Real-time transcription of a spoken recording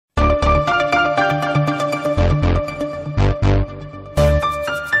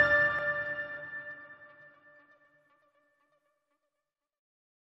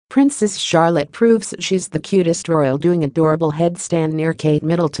Princess Charlotte proves she's the cutest royal doing adorable headstand near Kate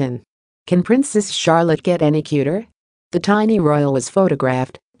Middleton. Can Princess Charlotte get any cuter? The tiny royal was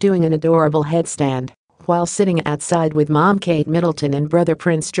photographed doing an adorable headstand while sitting outside with mom Kate Middleton and brother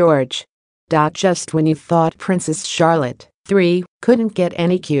Prince George. Just when you thought Princess Charlotte, 3, couldn't get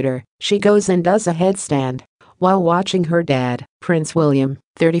any cuter, she goes and does a headstand while watching her dad, Prince William,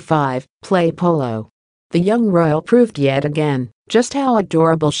 35, play polo. The young royal proved yet again just how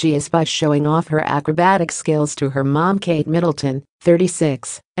adorable she is by showing off her acrobatic skills to her mom Kate Middleton,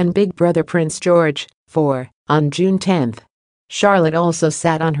 36, and big brother Prince George, 4, on June 10. Charlotte also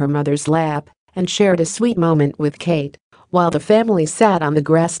sat on her mother's lap and shared a sweet moment with Kate, while the family sat on the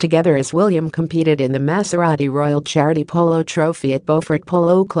grass together as William competed in the Maserati Royal Charity Polo Trophy at Beaufort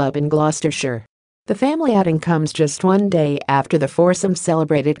Polo Club in Gloucestershire. The family outing comes just one day after the foursome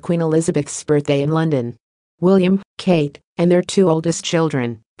celebrated Queen Elizabeth's birthday in London. William, Kate, and their 2 oldest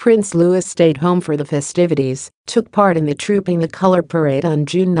children, Prince Louis, stayed home for the festivities, took part in the Trooping the Colour parade on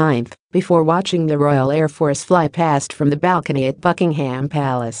June 9 before watching the Royal Air Force fly past from the balcony at Buckingham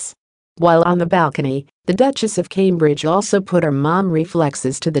Palace. While on the balcony, the Duchess of Cambridge also put her mom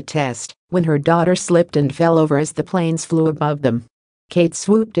reflexes to the test when her daughter slipped and fell over as the planes flew above them. Kate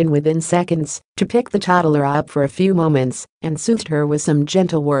swooped in within seconds to pick the toddler up for a few moments and soothed her with some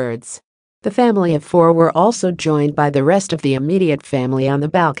gentle words. The family of 4 were also joined by the rest of the immediate family on the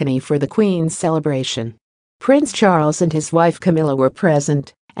balcony for the Queen's celebration. Prince Charles and his wife Camilla were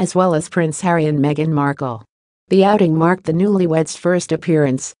present, as well as Prince Harry and Meghan Markle. The outing marked the newlyweds' first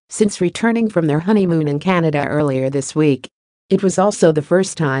appearance since returning from their honeymoon in Canada earlier this week. It was also the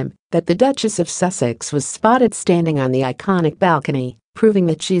first time that the Duchess of Sussex was spotted standing on the iconic balcony, proving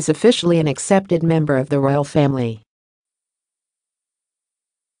that she's officially an accepted member of the royal family.